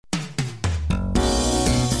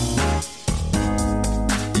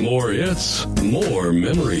More hits, more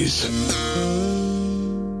memories.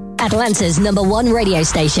 Atlanta's #1 radio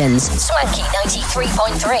stations, Swanky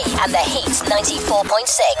 93.3 and The Heat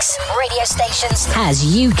 94.6. Radio stations has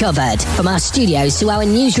you covered. From our studios to our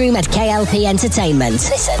newsroom at KLP Entertainment.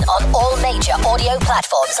 Listen on all major audio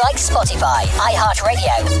platforms like Spotify,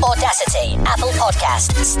 iHeartRadio, Audacity, Apple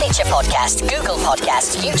Podcast, Stitcher Podcast, Google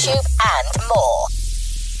Podcast, YouTube, and more.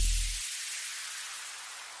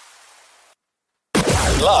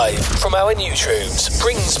 Live from our newsrooms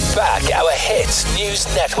brings back our hit news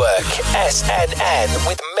network, SNN,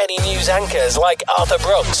 with many news anchors like Arthur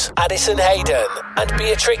Brooks, Addison Hayden, and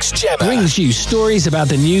Beatrix Gemma. Brings you stories about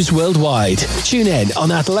the news worldwide. Tune in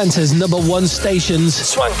on Atlanta's #1 stations,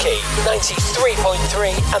 Swanky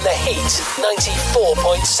 93.3 and The Heat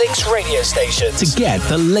 94.6 radio stations. To get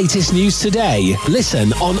the latest news today,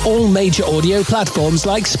 listen on all major audio platforms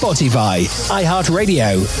like Spotify,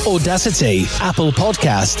 iHeartRadio, Audacity, Apple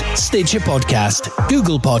Podcast, Stitcher Podcast,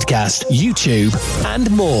 Google Podcast, YouTube,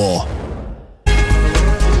 and more.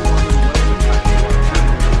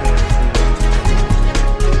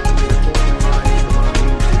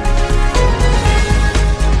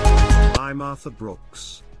 I'm Arthur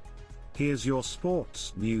Brooks. Here's your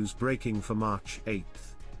sports news breaking for March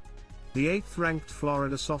 8th. The 8th-ranked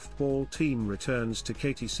Florida softball team returns to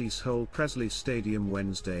KTC's Hole-Presley Stadium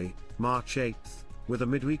Wednesday, March 8th, with a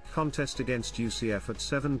midweek contest against UCF at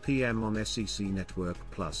 7 p.m. on SEC Network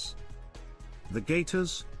Plus. The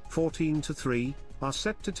Gators, 14-3, are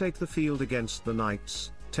set to take the field against the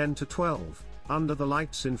Knights, 10-12, under the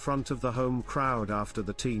lights in front of the home crowd after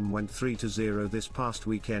the team went 3-0 this past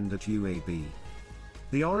weekend at UAB.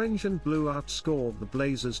 The Orange and Blue outscored the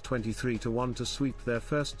Blazers 23-1 to sweep their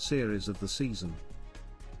first series of the season.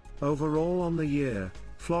 Overall on the year,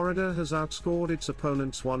 Florida has outscored its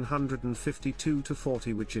opponents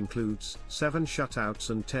 152-40, which includes 7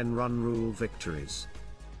 shutouts and 10 run rule victories.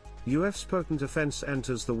 UF's potent offense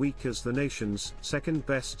enters the week as the nation's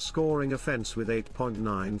second-best scoring offense with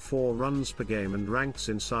 8.94 runs per game and ranks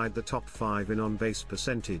inside the top 5 in on-base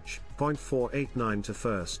percentage, .489 to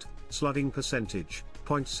first, slugging percentage,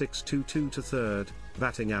 .622 to third,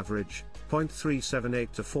 batting average,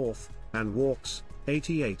 .378 to fourth, and walks,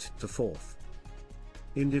 88 to fourth.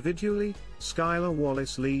 Individually, Skylar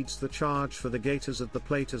Wallace leads the charge for the Gators at the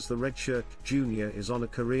plate as the redshirt junior is on a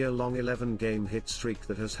career-long 11-game hit streak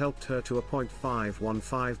that has helped her to a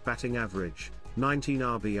 .515 batting average, 19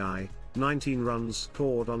 RBI, 19 runs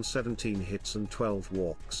scored on 17 hits and 12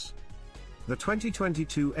 walks. The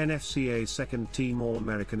 2022 NFCA second-team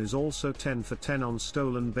All-American is also 10 for 10 on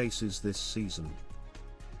stolen bases this season.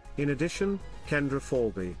 In addition, Kendra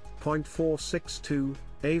Falby, .462,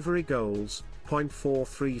 Avery Goals,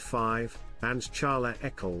 .435, and Charla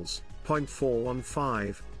Eccles,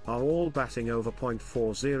 .415, are all batting over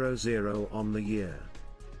 .400 on the year.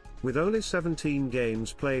 With only 17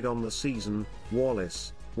 games played on the season,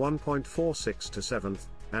 Wallace, 1.46 to 7th,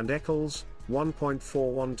 and Eccles,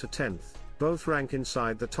 1.41 to 10th, both rank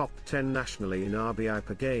inside the top 10 nationally in RBI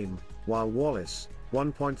per game, while Wallace,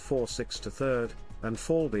 1.46 to 3rd, and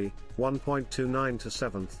Falby, 1.29 to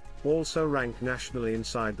 7th, also rank nationally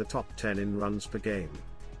inside the top 10 in runs per game.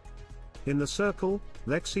 In the circle,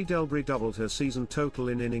 Lexi Delbury doubled her season total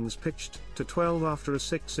in innings pitched to 12 after a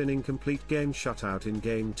 6-inning complete game shutout in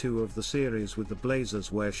Game 2 of the series with the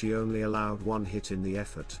Blazers, where she only allowed 1 hit in the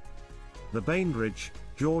effort. The Bainbridge,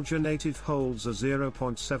 Georgia native holds a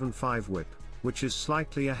 0.75 whip, which is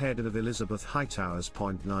slightly ahead of Elizabeth Hightower's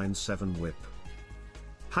 .97 whip.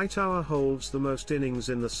 Hightower holds the most innings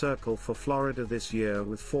in the circle for Florida this year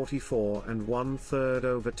with 44 1/3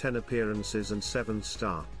 over 10 appearances and 7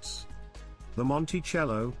 starts. The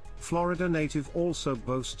Monticello, Florida native also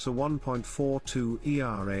boasts a 1.42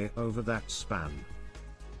 ERA over that span.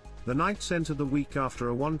 The Knights enter the week after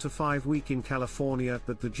a 1-5 week in California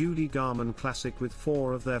at the Judy Garman Classic, with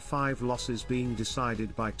 4 of their 5 losses being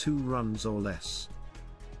decided by 2 runs or less.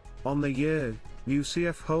 On the year,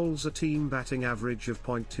 UCF holds a team batting average of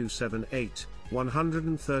 .278,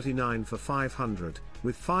 139 for 500,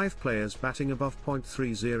 with 5 players batting above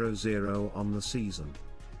 .300 on the season.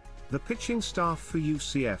 The pitching staff for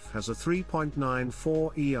UCF has a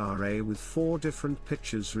 3.94 ERA with 4 different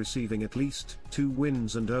pitchers receiving at least 2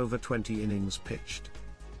 wins and over 20 innings pitched.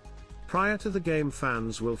 Prior to the game,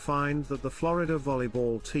 fans will find that the Florida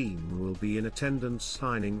volleyball team will be in attendance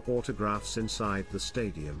signing autographs inside the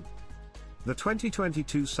stadium. The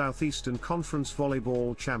 2022 Southeastern Conference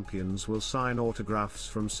Volleyball Champions will sign autographs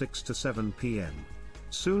from 6 to 7 p.m.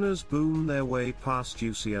 Sooners boom their way past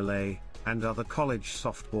UCLA, and other college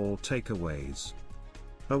softball takeaways.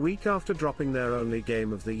 A week after dropping their only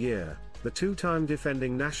game of the year, the two-time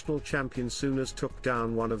defending national champion Sooners took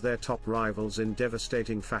down one of their top rivals in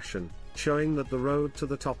devastating fashion, showing that the road to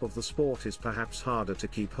the top of the sport is perhaps harder to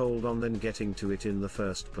keep hold on than getting to it in the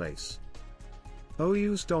first place.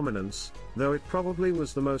 OU's dominance, though it probably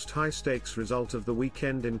was the most high-stakes result of the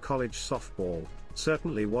weekend in college softball,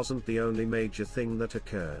 certainly wasn't the only major thing that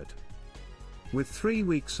occurred. With 3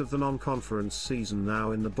 weeks of the non-conference season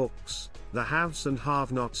now in the books, the haves and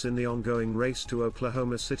have-nots in the ongoing race to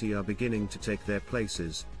Oklahoma City are beginning to take their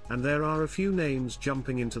places, and there are a few names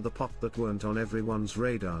jumping into the pot that weren't on everyone's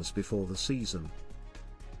radars before the season.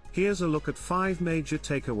 Here's a look at 5 major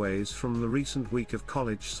takeaways from the recent week of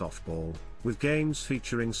college softball, with games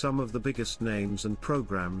featuring some of the biggest names and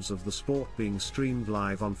programs of the sport being streamed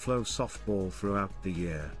live on Flow Softball throughout the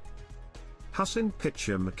year. Husson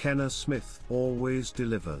pitcher McKenna Smith always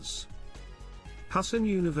delivers. Husson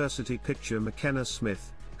University pitcher McKenna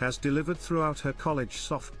Smith has delivered throughout her college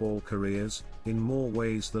softball careers, in more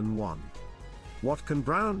ways than one. What can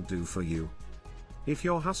Brown do for you? If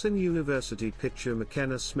you're Husson University pitcher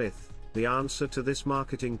McKenna Smith, the answer to this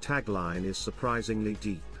marketing tagline is surprisingly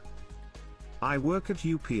deep. I work at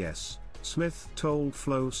UPS, Smith told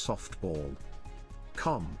Flow Softball.com.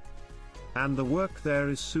 And the work there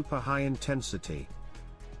is super high intensity.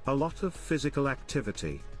 A lot of physical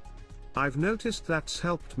activity. I've noticed that's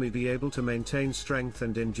helped me be able to maintain strength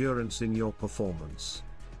and endurance in your performance.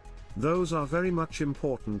 Those are very much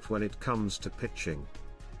important when it comes to pitching.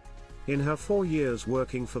 In her 4 years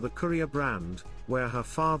working for the Courier brand, where her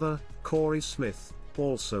father, Corey Smith,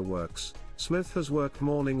 also works, Smith has worked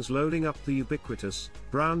mornings loading up the ubiquitous,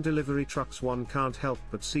 brown delivery trucks one can't help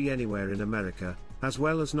but see anywhere in America, as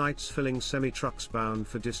well as nights filling semi-trucks bound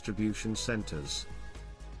for distribution centers.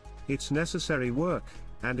 It's necessary work,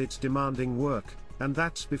 and it's demanding work, and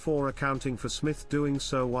that's before accounting for Smith doing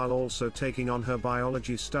so while also taking on her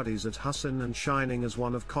biology studies at Husson and shining as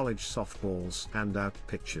one of college softball's standout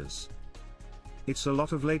pitchers. It's a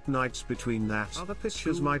lot of late nights between that. Other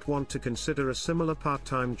pitchers might want to consider a similar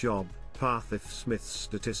part-time job path if Smith's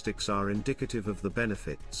statistics are indicative of the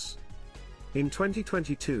benefits. In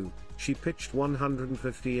 2022, she pitched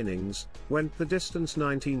 150 innings, went the distance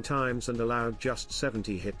 19 times and allowed just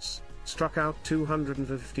 70 hits, struck out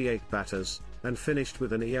 258 batters, and finished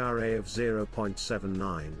with an ERA of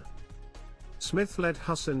 0.79. Smith led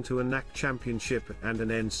Husson to a NAC championship and an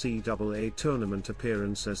NCAA tournament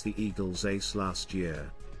appearance as the Eagles' ace last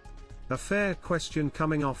year. A fair question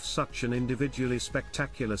coming off such an individually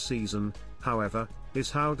spectacular season, however,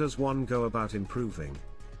 is how does one go about improving?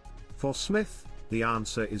 For Smith, the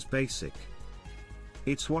answer is basic.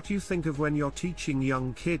 It's what you think of when you're teaching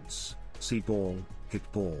young kids: see ball, hit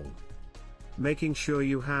ball. Making sure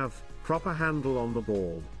you have proper handle on the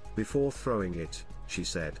ball before throwing it, she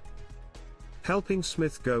said. Helping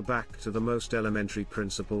Smith go back to the most elementary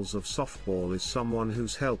principles of softball is someone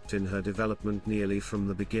who's helped in her development nearly from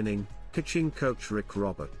the beginning, pitching coach Rick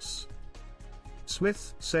Roberts.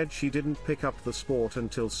 Smith said she didn't pick up the sport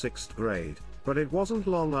until 6th grade, but it wasn't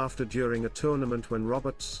long after during a tournament when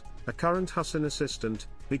Roberts, a current Husson assistant,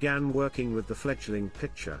 began working with the fledgling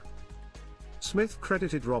pitcher. Smith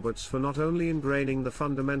credited Roberts for not only ingraining the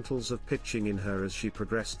fundamentals of pitching in her as she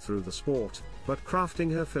progressed through the sport, but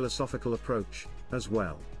crafting her philosophical approach, as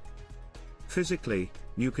well. Physically,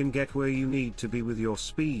 you can get where you need to be with your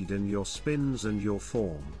speed and your spins and your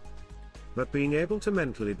form. But being able to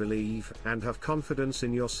mentally believe and have confidence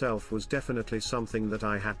in yourself was definitely something that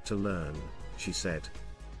I had to learn, she said.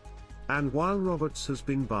 And while Roberts has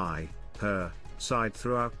been by her side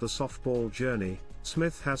throughout the softball journey,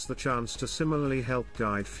 Smith has the chance to similarly help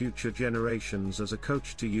guide future generations as a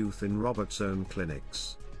coach to youth in Roberts' own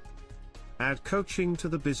clinics. Add coaching to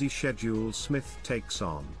the busy schedule Smith takes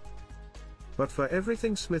on. But for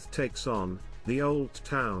everything Smith takes on, the Old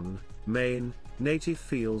Town, Maine, native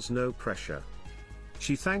feels no pressure.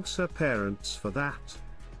 She thanks her parents for that.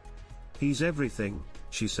 He's everything,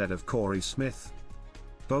 she said of Corey Smith.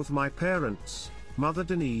 Both my parents, Mother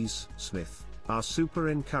Denise Smith, are super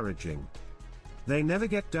encouraging. They never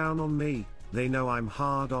get down on me, they know I'm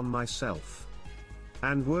hard on myself.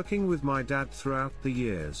 And working with my dad throughout the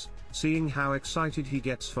years, seeing how excited he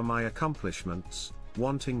gets for my accomplishments,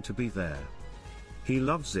 wanting to be there. He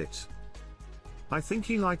loves it. I think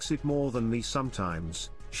he likes it more than me sometimes,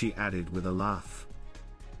 she added with a laugh.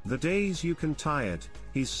 The days you can tired,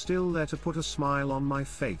 he's still there to put a smile on my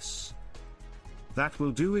face. That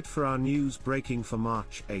will do it for our news breaking for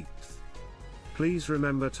March 8th. Please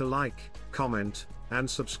remember to like, comment, and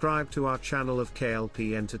subscribe to our channel of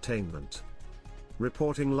KLP Entertainment.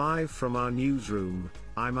 Reporting live from our newsroom,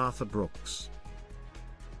 I'm Arthur Brooks.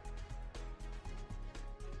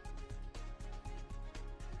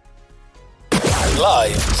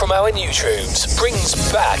 live from our newsrooms brings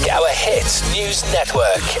back our hit news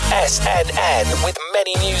network, SNN, with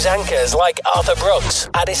many news anchors like Arthur Brooks,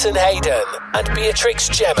 Addison Hayden, and Beatrix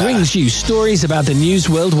Gemma. Brings you stories about the news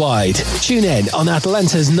worldwide. Tune in on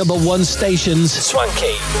Atlanta's #1 stations,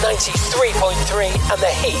 Swanky 93.3 and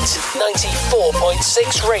the Heat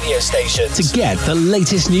 94.6 radio stations. To get the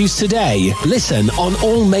latest news today, listen on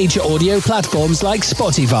all major audio platforms like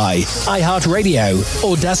Spotify, iHeartRadio,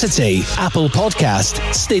 Audacity, Apple Podcast,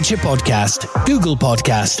 Stitcher Podcast, Google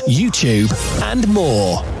Podcast, YouTube, and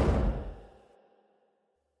more.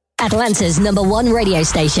 Atlanta's #1 radio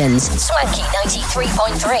stations, Swanky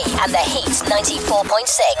 93.3 and the Heat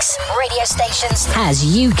 94.6 radio stations, has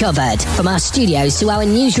you covered. From our studios to our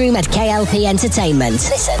newsroom at KLP Entertainment.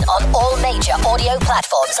 Listen on all major audio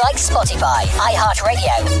platforms like Spotify,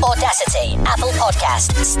 iHeartRadio, Audacity, Apple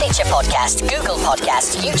Podcast, Stitcher Podcast, Google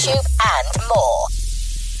Podcast, YouTube, and more.